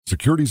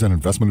Securities and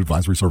investment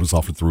advisory service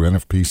offered through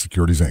NFP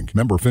Securities, Inc.,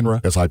 member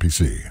FINRA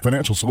SIPC.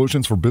 Financial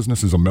Solutions for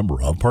Business is a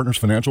member of Partners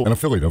Financial, an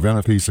affiliate of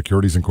NFP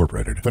Securities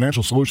Incorporated.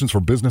 Financial Solutions for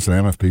Business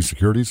and NFP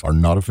Securities are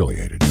not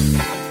affiliated.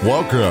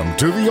 Welcome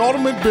to the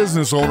Ultimate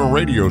Business Owner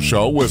Radio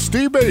Show with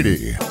Steve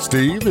Beatty.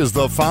 Steve is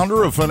the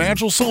founder of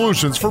Financial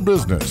Solutions for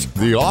Business,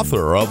 the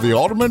author of the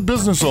Ultimate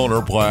Business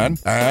Owner Plan,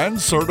 and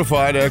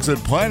certified exit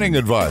planning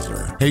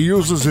advisor. He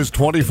uses his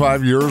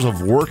 25 years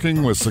of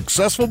working with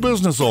successful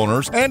business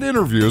owners and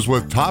interviews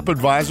with top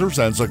advisors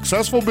and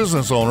successful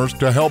business owners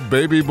to help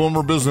baby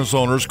boomer business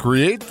owners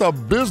create the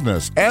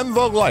business and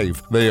the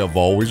life they have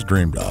always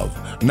dreamed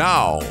of.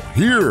 Now,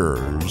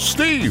 here's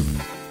Steve.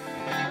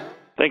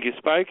 Thank you,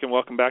 Spike, and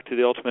welcome back to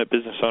the Ultimate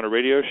Business Owner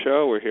Radio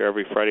Show. We're here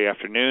every Friday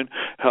afternoon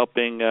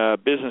helping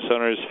business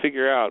owners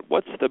figure out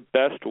what's the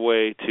best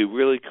way to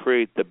really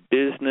create the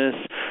business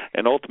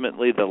and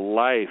ultimately the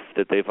life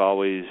that they've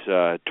always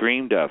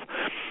dreamed of.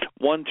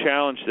 One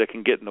challenge that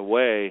can get in the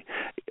way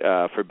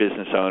for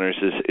business owners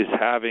is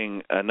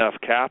having enough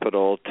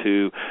capital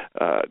to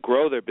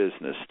grow their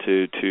business,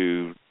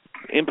 to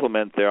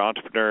implement their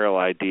entrepreneurial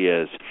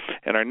ideas.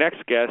 And our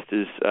next guest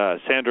is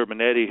Sandra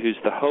Minetti, who's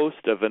the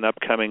host of an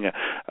upcoming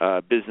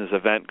business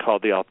event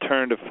called the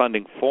Alternative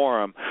Funding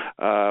Forum,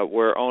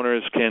 where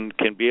owners can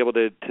be able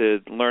to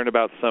learn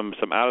about some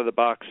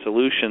out-of-the-box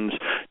solutions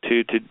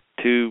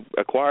to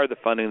acquire the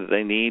funding that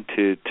they need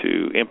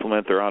to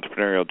implement their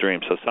entrepreneurial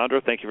dreams. So,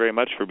 Sandra, thank you very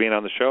much for being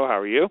on the show. How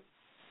are you?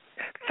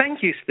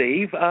 Thank you,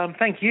 Steve.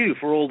 Thank you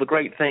for all the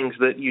great things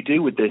that you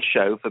do with this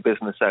show for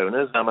business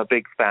owners. I'm a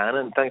big fan,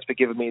 and thanks for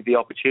giving me the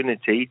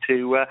opportunity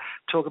to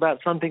talk about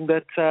something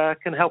that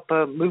can help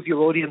move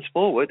your audience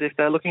forward if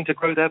they're looking to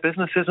grow their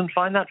businesses and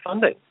find that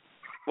funding.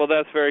 Well,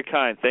 that's very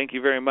kind. Thank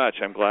you very much.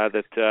 I'm glad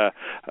that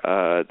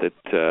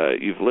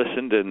you've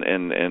listened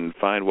and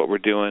find what we're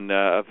doing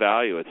of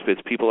value.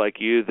 It's people like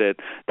you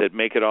that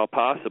make it all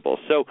possible.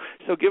 So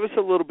give us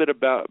a little bit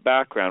about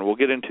background. We'll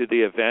get into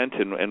the event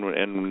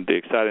and the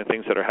exciting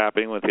things that are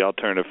happening with the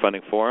Alternative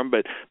Funding Forum.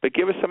 But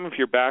give us some of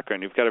your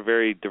background. You've got a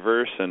very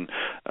diverse and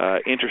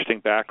interesting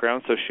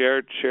background. So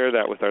share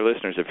that with our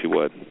listeners, if you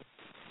would.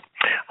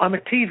 I'm a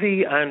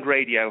TV and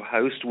radio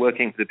host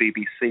working for the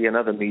BBC and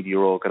other media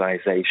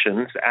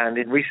organizations, and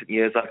in recent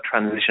years I've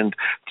transitioned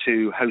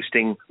to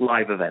hosting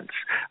live events,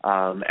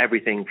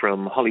 everything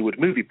from Hollywood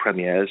movie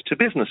premieres to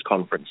business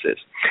conferences.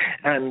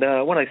 And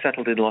when I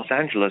settled in Los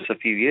Angeles a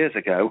few years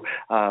ago,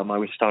 I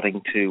was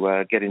starting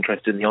to get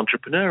interested in the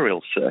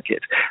entrepreneurial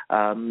circuit.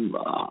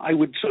 I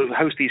would sort of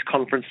host these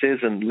conferences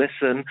and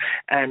listen,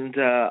 and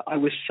I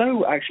was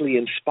so actually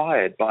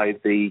inspired by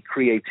the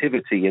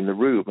creativity in the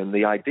room and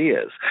the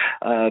ideas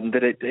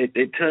that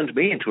it turned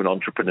me into an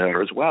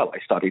entrepreneur as well.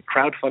 I started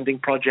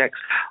crowdfunding projects.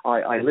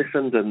 I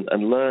listened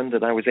and learned,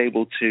 and I was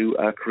able to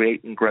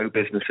create and grow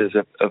businesses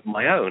of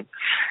my own.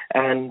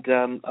 And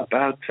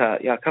about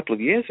a couple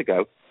of years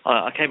ago,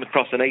 I came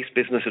across an ace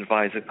business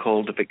advisor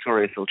called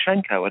Victoria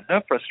Filchenko, and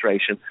her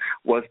frustration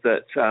was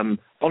that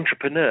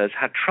entrepreneurs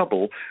had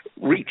trouble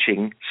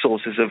reaching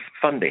sources of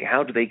funding.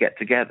 How do they get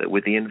together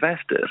with the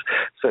investors?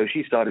 So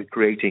she started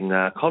creating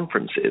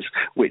conferences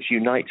which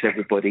unites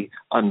everybody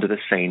under the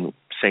same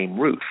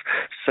roof.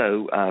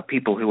 So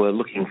people who are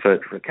looking for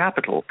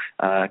capital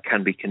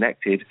can be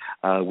connected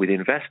with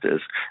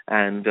investors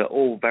and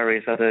all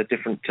various other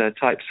different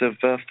types of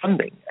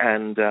funding.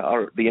 And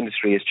the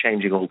industry is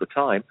changing all the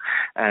time.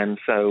 And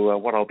so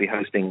what I'll be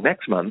hosting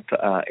next month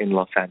in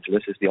Los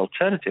Angeles is the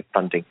Alternative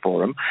Funding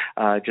Forum,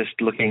 just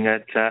looking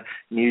at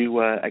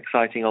new,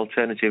 exciting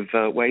alternative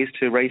ways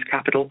to raise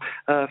capital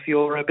for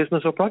your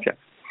business or project.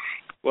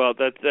 Well,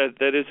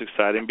 that is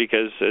exciting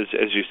because,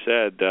 as you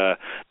said,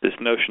 this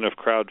notion of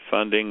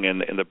crowdfunding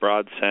in the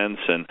broad sense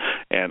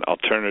and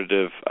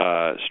alternative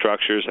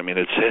structures. I mean,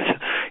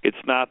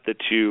 it's not that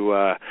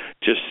you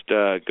just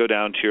go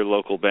down to your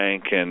local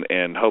bank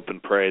and hope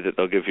and pray that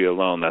they'll give you a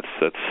loan.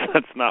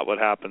 That's not what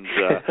happens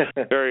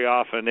very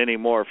often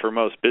anymore for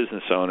most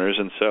business owners.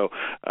 And so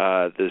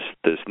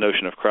this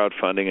notion of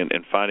crowdfunding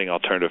and finding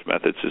alternative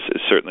methods is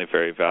certainly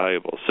very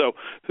valuable. So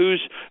who's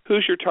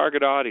your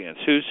target audience?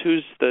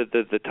 Who's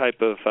the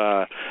type of,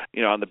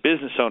 on the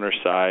business owner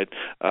side,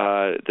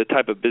 the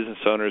type of business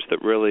owners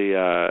that really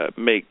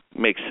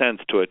make sense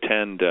to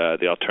attend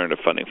the Alternative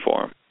Funding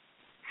Forum?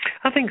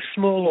 I think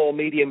small or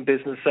medium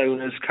business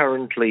owners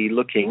currently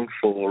looking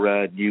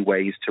for new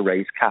ways to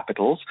raise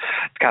capital,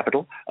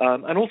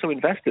 and also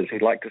investors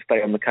who'd like to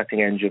stay on the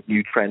cutting edge of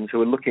new trends, who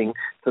are looking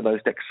for the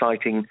most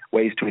exciting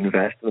ways to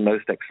invest, the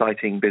most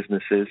exciting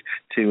businesses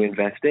to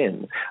invest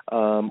in.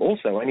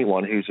 Also,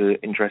 anyone who's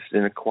interested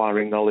in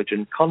acquiring knowledge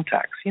and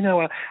contacts.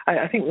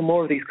 I think the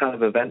more of these kind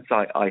of events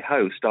I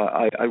host,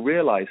 I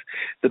realize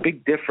the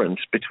big difference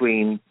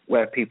between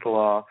where people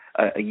are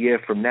a year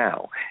from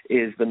now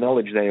is the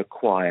knowledge they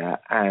acquire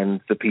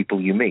and the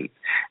people you meet.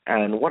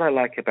 And what I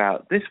like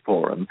about this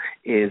forum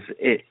is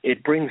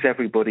it brings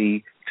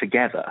everybody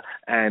together.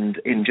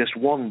 And in just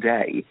one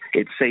day,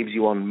 it saves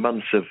you on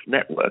months of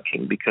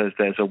networking because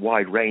there's a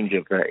wide range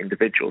of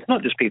individuals,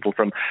 not just people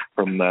from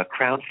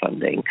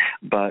crowdfunding,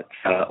 but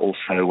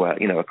also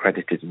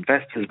accredited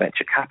investors,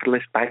 venture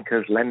capitalists,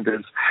 bankers,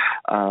 lenders,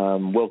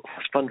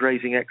 world-class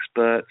fundraising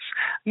experts.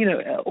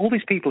 All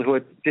these people who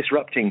are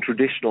disrupting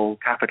traditional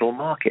capital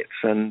markets.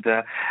 And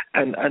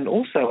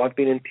also, I've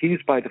been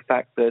enthused by the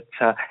fact that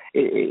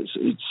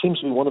it seems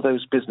to be one of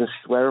those businesses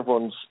where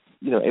everyone's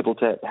able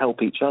to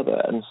help each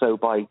other, and so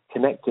by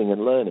connecting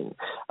and learning,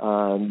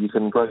 you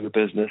can grow your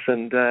business.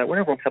 And when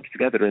everyone comes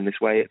together in this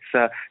way,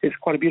 it's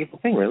quite a beautiful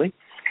thing, really.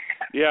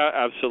 Yeah,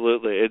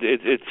 absolutely.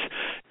 It's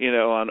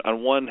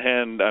on one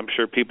hand, I'm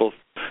sure people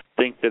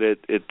think that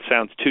it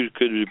sounds too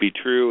good to be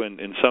true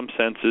in some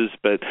senses,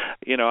 but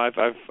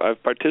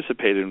I've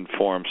participated in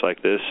forums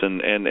like this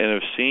and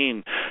have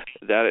seen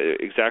that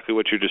exactly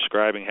what you're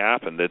describing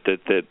happen.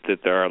 That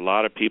there are a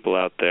lot of people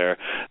out there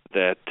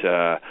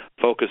that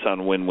focus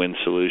on win-win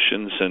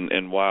solutions,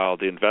 and while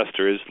the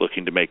investor is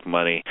looking to make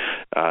money,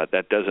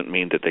 that doesn't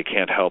mean that they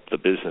can't help the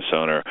business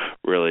owner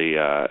really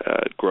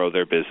grow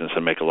their business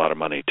and make a lot of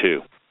money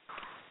too.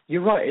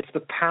 You're right. It's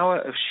the power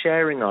of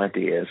sharing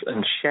ideas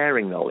and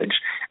sharing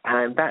knowledge,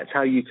 and that's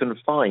how you can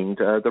find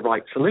the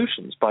right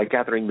solutions, by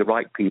gathering the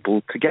right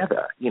people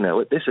together.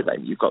 At this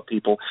event, you've got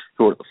people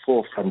who are at the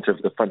forefront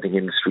of the funding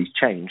industry's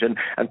change, and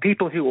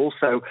people who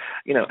also,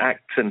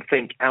 act and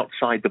think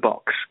outside the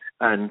box.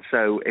 And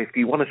so if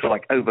you want to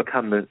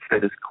overcome the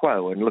status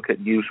quo and look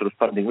at new sort of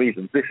funding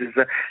reasons, this is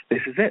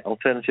it.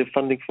 Alternative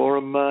Funding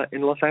Forum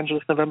in Los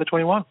Angeles, November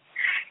 21.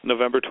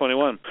 November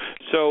 21.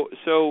 So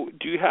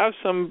do you have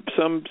some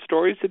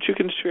stories that you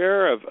can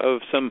share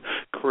of some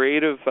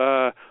creative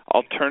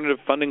alternative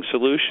funding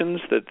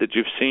solutions that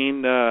you've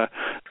seen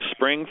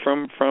spring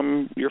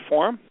from your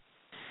forum?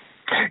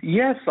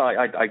 Yes,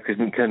 I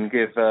can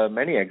give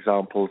many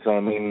examples. I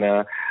mean,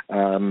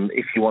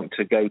 if you want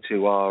to go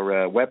to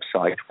our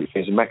website, which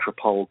is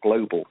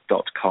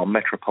metropolglobal.com,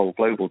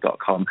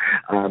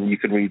 you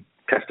can read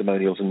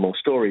testimonials and more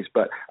stories.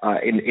 But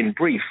in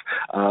brief,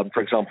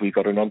 for example, we've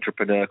got an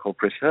entrepreneur called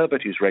Chris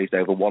Herbert who's raised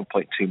over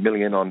 $1.2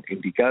 million on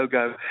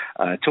Indiegogo.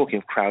 Talking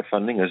of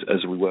crowdfunding,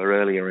 as we were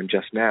earlier and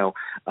just now,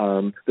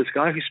 there's a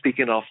guy who's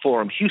speaking in our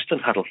forum, Houston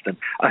Huddleston,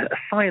 a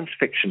science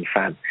fiction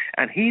fan,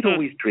 and he'd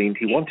always dreamed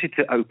he wanted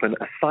to open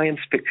a science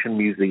fiction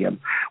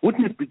museum.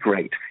 Wouldn't it be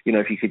great,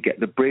 if you could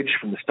get the bridge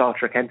from the Star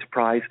Trek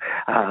Enterprise,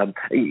 the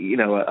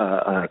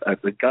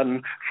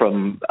gun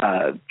from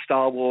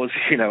Star Wars,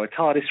 a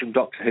TARDIS from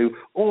Doctor Who,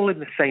 all in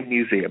the same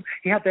museum.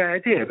 He had the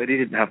idea, but he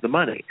didn't have the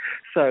money.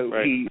 So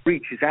He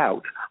reaches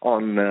out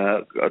on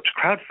to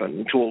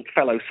crowdfunding to all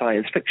fellow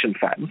science fiction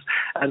fans,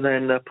 and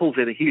then pulls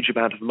in a huge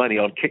amount of money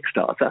on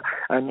Kickstarter.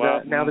 And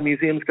now the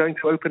museum's going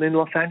to open in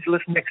Los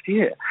Angeles next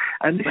year.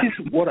 And this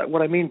is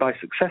what I mean by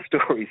success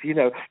stories.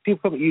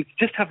 People, you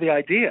just have the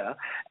idea,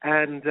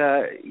 and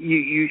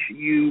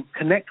you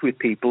connect with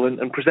people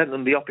and present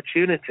them the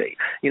opportunity.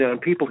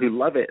 And people who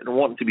love it and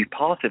want to be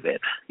part of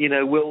it,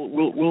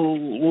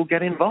 will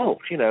get involved.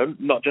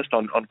 Not just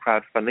on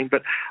crowdfunding,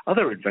 but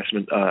other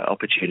investment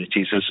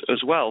opportunities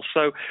as well.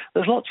 So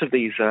there's lots of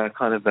these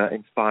kind of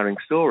inspiring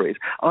stories.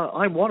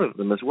 I'm one of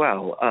them as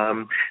well.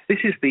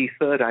 This is the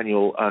third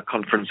annual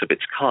conference of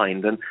its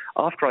kind, and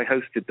after I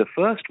hosted the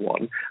first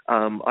one,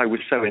 I was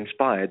so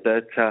inspired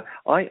that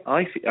I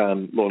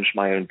launched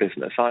my own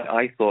business.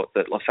 I thought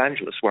that Los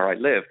Angeles, where I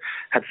live,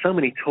 had so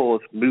many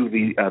tours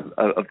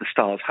of the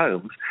stars'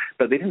 homes,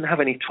 but they didn't have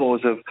any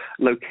tours of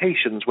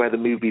locations where the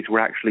movies were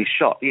actually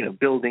shot,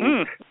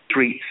 buildings,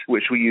 streets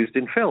which were used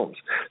in films.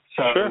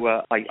 So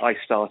I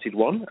started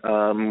one,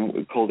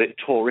 called it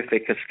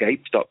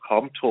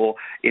Tourificescapes.com,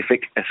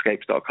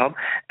 Tourificescapes.com,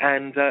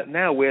 and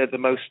now we're the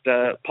most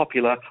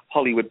popular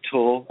Hollywood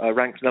tour,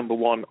 ranked number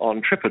one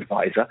on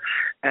TripAdvisor,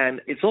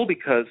 and it's all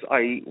because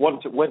I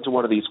went to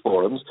one of these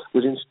forums,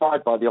 was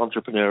inspired by the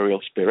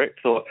entrepreneurial spirit,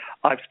 thought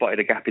I've spotted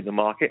a gap in the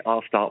market,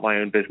 I'll start my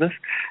own business,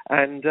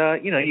 and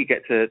you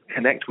get to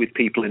connect with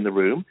people in the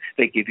room,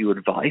 they give you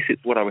advice.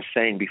 It's what I was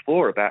saying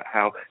before about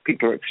how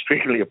people are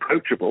extremely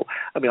approachable.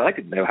 I mean, I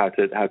didn't know how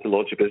to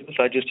launch a business.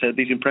 I just heard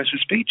these impressive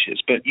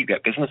speeches. But you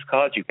get business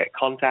cards, you get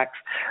contacts,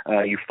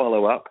 you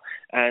follow up,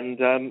 and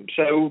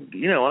so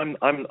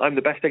I'm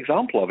the best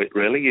example of it.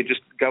 Really, you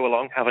just go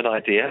along, have an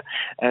idea,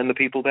 and the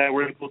people there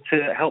were able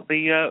to help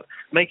me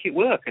make it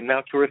work. And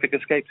now Terrific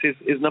Escapes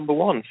is number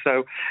one.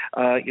 So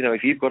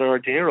if you've got an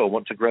idea or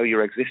want to grow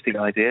your existing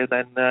idea,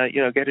 then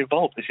get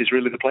involved. This is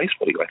really the place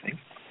for you, I think.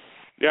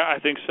 Yeah, I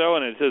think so,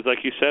 and it is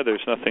like you said.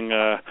 There's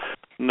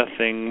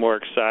nothing more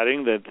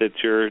exciting that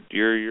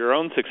you're your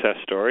own success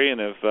story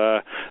and have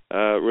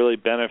really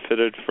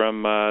benefited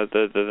from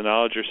the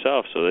knowledge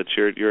yourself, so that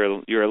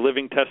you're a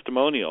living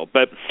testimonial.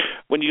 But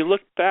when you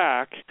look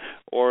back,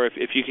 or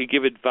if you could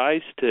give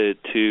advice to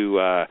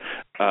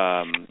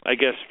I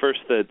guess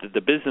first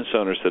the business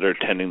owners that are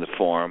attending the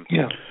forum.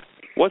 Yeah.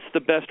 What's the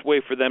best way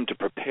for them to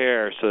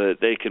prepare so that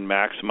they can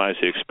maximize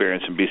the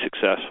experience and be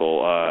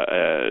successful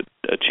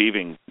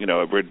achieving,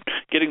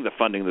 getting the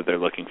funding that they're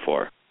looking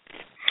for?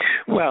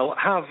 Well,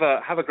 have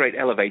a great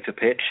elevator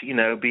pitch.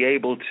 Be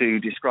able to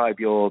describe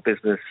your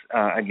business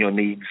and your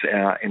needs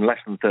in less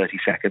than 30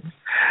 seconds.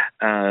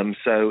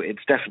 So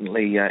it's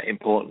definitely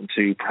important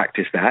to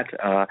practice that.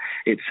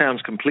 It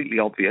sounds completely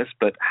obvious,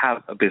 but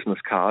have a business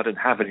card and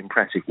have an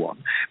impressive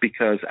one,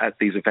 because at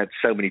these events,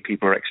 so many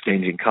people are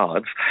exchanging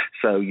cards.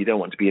 So you don't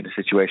want to be in a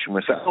situation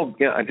where, oh,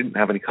 yeah, I didn't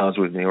have any cards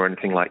with me or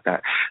anything like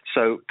that.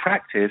 So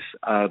practice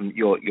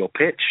your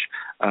pitch.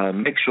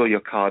 Make sure your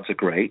cards are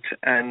great,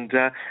 and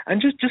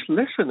just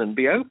listen and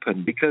be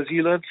open, because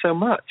you learn so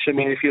much. I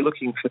mean, if you're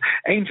looking for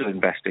angel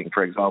investing,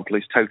 for example,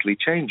 is totally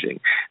changing.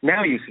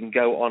 Now you can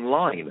go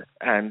online,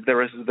 and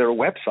there are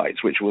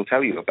websites which we'll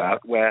tell you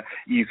about where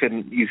you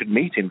can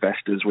meet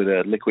investors with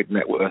a liquid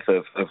net worth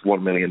of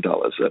 $1 million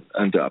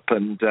and up,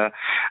 and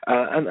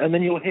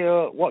then you'll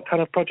hear what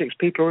kind of projects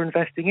people are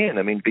investing in.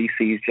 I mean,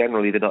 VCs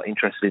generally, they're not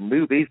interested in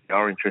movies; they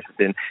are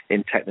interested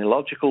in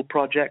technological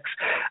projects,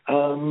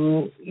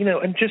 and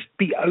just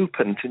be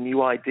open to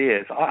new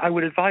ideas. I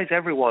would advise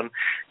everyone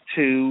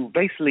to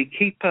basically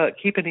keep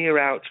an ear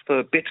out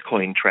for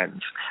Bitcoin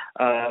trends,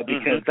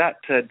 because that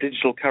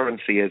digital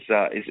currency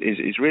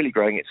is really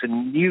growing. It's a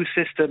new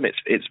system.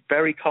 It's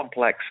very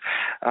complex,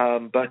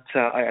 but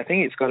I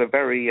think it's got a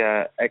very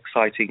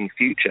exciting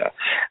future.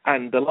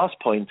 And the last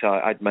point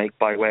I'd make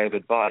by way of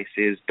advice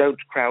is don't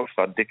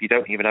crowdfund if you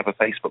don't even have a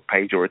Facebook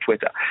page or a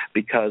Twitter,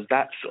 because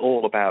that's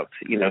all about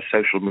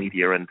social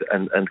media and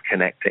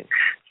connecting.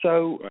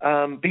 So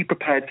be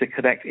prepared to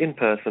connect in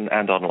person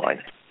and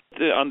online.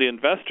 On the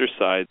investor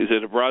side, is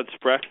it a broad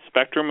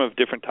spectrum of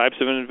different types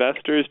of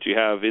investors? Do you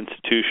have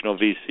institutional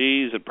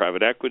VCs and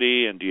private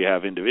equity, and do you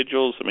have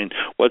individuals? I mean,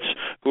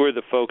 who are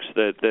the folks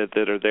that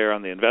are there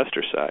on the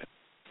investor side?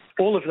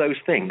 All of those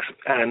things,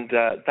 and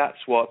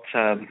that's what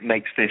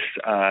makes this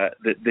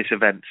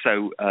event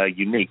so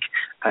unique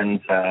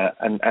and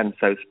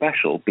so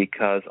special,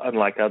 because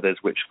unlike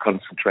others which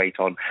concentrate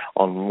on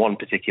one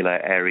particular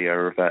area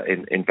of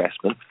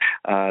investment,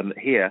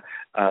 here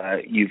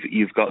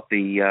you've got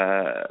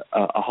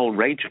a whole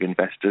range of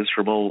investors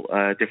from all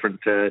different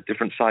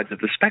sides of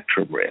the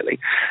spectrum, really.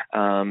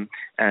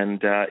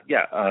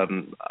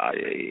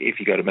 If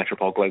you go to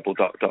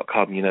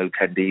metropolglobal.com,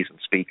 attendees and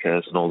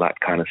speakers and all that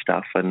kind of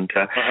stuff. And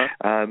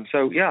I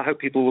hope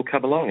people will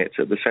come along. It's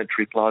at the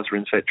Century Plaza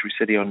in Century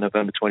City on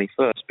November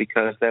 21st,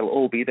 because they'll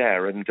all be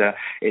there. And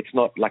it's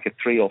not like a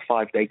 3 or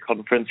 5 day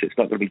conference. It's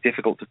not going to be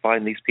difficult to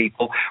find these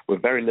people. We're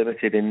very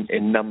limited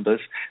in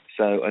numbers,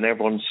 and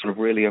everyone's sort of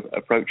really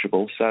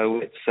approachable. So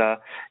it's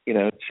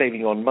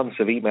saving on months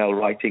of email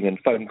writing and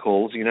phone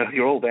calls.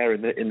 You're all there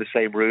in the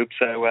same room.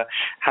 So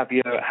have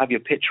your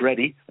pitch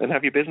ready and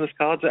have your business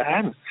cards at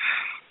hand.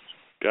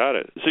 Got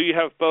it. So you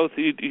have both.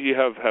 You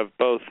have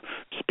both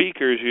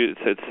speakers.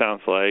 It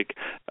sounds like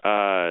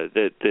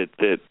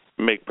that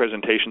make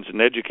presentations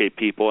and educate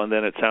people, and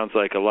then it sounds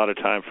like a lot of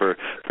time for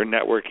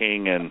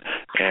networking and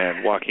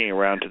walking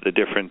around to the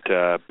different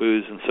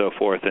booths and so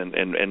forth,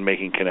 and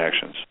making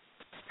connections.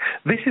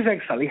 This is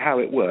exactly how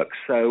it works.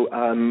 So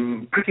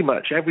pretty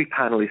much every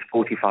panel is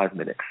 45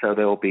 minutes. So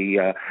there'll be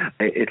a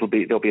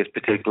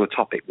particular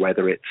topic,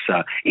 whether it's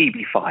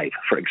EB5,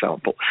 for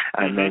example,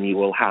 and then you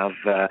will have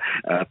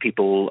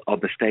people on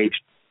the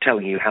stage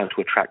telling you how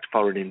to attract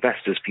foreign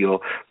investors for your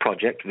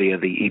project via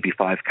the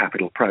EB5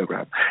 Capital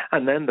program.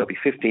 And then there'll be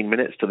 15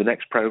 minutes to the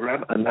next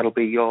program, and that'll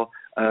be your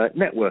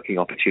networking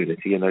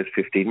opportunity in those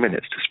 15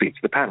 minutes to speak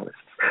to the panelists.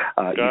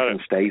 You can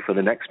stay for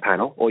the next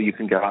panel, or you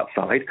can go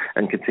outside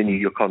and continue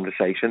your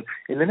conversation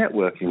in the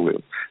networking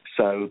room.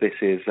 So this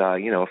is,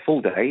 a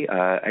full day,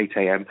 8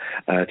 a.m.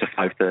 to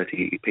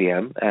 5:30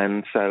 p.m.,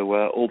 and so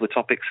all the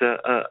topics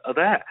are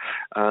there.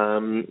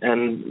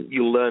 And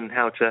you'll learn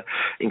how to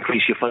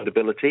increase your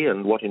fundability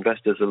and what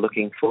investors are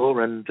looking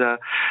for, and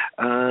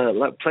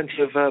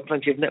plenty of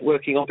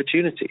networking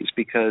opportunities,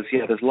 because,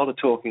 there's a lot of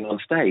talking on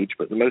stage,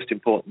 but the most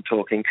important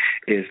talking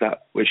is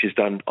that which is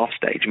done off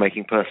stage,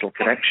 making personal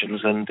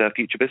connections and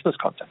future business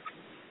content.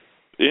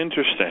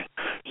 Interesting.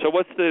 So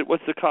what's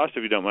the cost,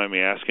 if you don't mind me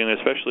asking,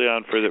 especially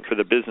for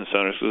the business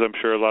owners, because I'm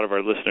sure a lot of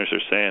our listeners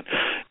are saying,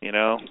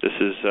 this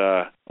is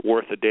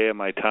worth a day of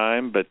my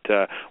time, but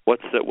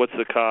what's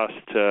the cost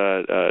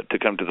to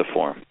come to the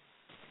forum?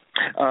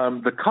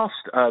 The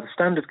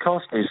standard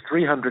cost is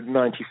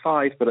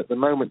 $395, but at the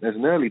moment there's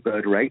an early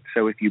bird rate.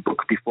 So if you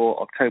book before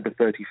October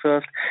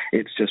 31st,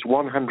 it's just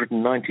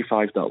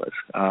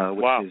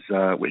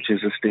 $195, which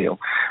is a steal.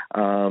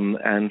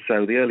 And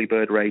so the early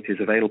bird rate is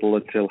available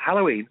until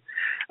Halloween,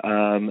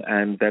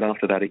 and then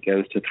after that it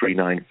goes to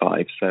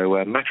 $395. So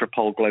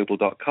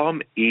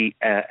metropolglobal.com,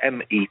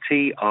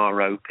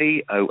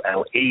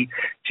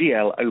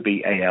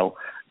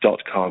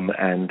 metropolglobal.com,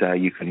 and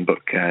you can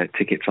book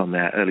tickets on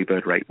there. Early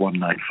bird rate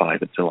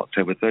 $195 until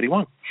October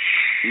 31.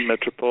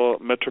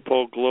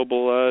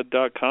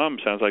 Metropolglobal.com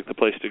sounds like the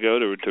place to go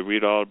to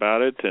read all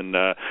about it and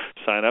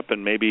sign up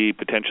and maybe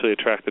potentially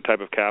attract the type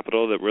of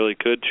capital that really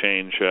could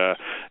change your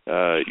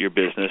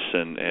business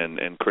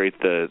and create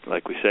the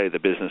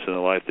business and the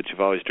life that you've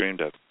always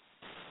dreamed of.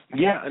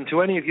 Yeah, and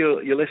to any of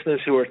your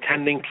listeners who are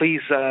attending,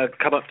 please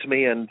come up to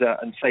me and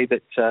say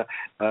that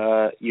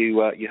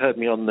you heard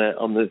me on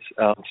the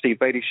Steve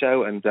Beatty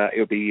show, and it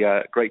would be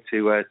great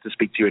to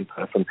speak to you in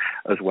person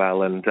as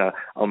well. And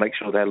I'll make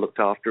sure they're looked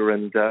after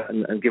and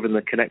given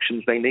the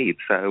connections they need.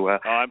 So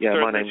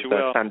my name's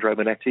Sandro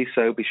Manetti.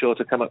 So be sure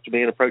to come up to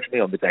me and approach me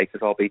on the day,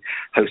 because I'll be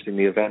hosting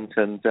the event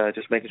and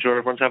just making sure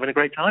everyone's having a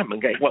great time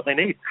and getting what they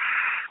need.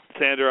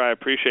 Sandro, I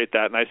appreciate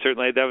that, and I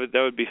certainly that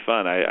would be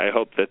fun. I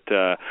hope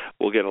that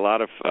we'll get a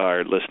lot of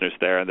our listeners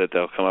there, and that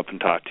they'll come up and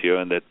talk to you,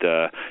 and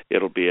that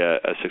it'll be a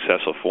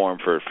successful forum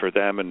for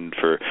them and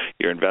for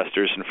your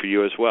investors and for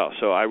you as well.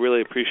 So I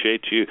really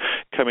appreciate you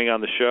coming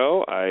on the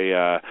show.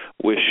 I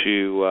wish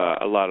you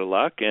a lot of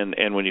luck,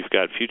 and when you've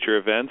got future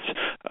events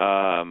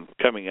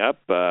coming up,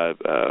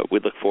 we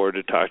look forward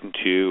to talking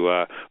to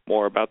you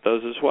more about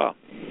those as well.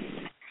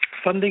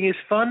 Funding is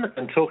fun,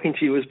 and talking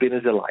to you has been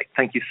a delight.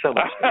 Thank you so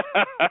much.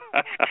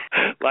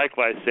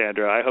 Likewise,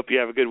 Sandro. I hope you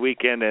have a good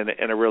weekend and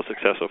a real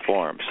successful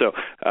forum. So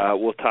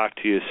we'll talk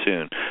to you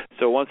soon.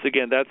 So once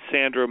again, that's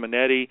Sandro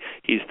Manetti.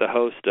 He's the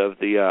host of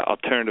the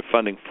Alternative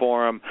Funding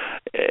Forum.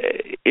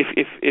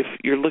 If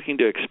you're looking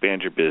to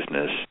expand your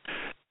business,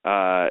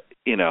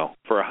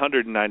 for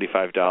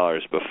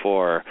 $195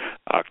 before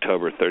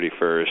October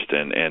 31st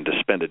and to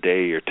spend a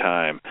day of your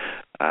time,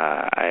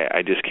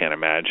 I just can't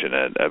imagine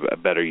a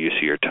better use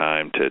of your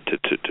time to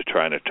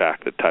try and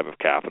attract the type of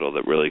capital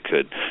that really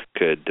could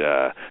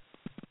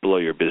blow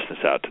your business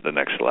out to the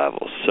next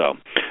level. So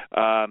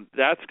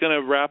that's going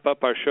to wrap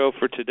up our show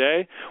for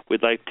today.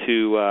 We'd like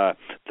to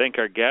thank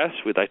our guests.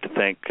 We'd like to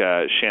thank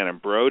Shannon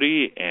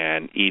Brody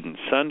and Eden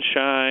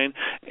Sunshine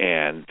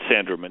and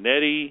Sandro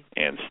Manetti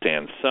and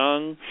Stan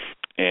Sung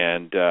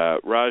and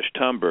Raj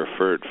Tumber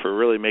for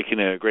really making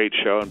it a great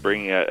show and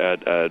bringing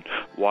a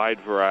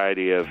wide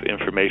variety of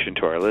information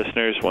to our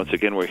listeners. Once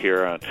again, we're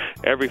here on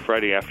every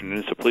Friday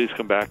afternoon, so please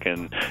come back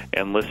and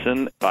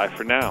listen. Bye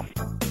for now.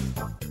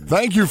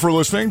 Thank you for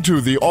listening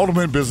to the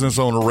Ultimate Business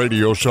Owner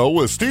Radio Show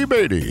with Steve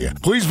Beatty.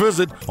 Please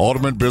visit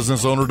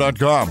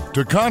ultimatebusinessowner.com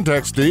to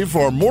contact Steve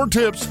for more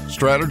tips,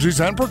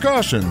 strategies, and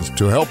precautions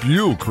to help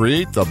you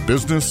create the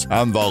business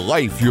and the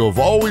life you have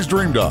always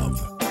dreamed of.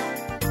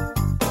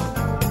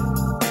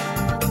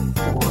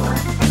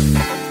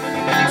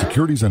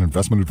 Securities and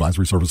investment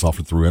advisory service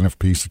offered through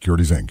NFP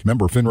Securities, Inc.,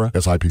 member FINRA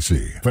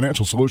SIPC.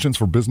 Financial Solutions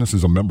for Business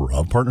is a member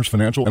of Partners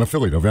Financial, an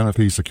affiliate of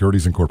NFP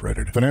Securities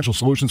Incorporated. Financial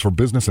Solutions for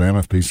Business and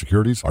NFP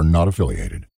Securities are not affiliated.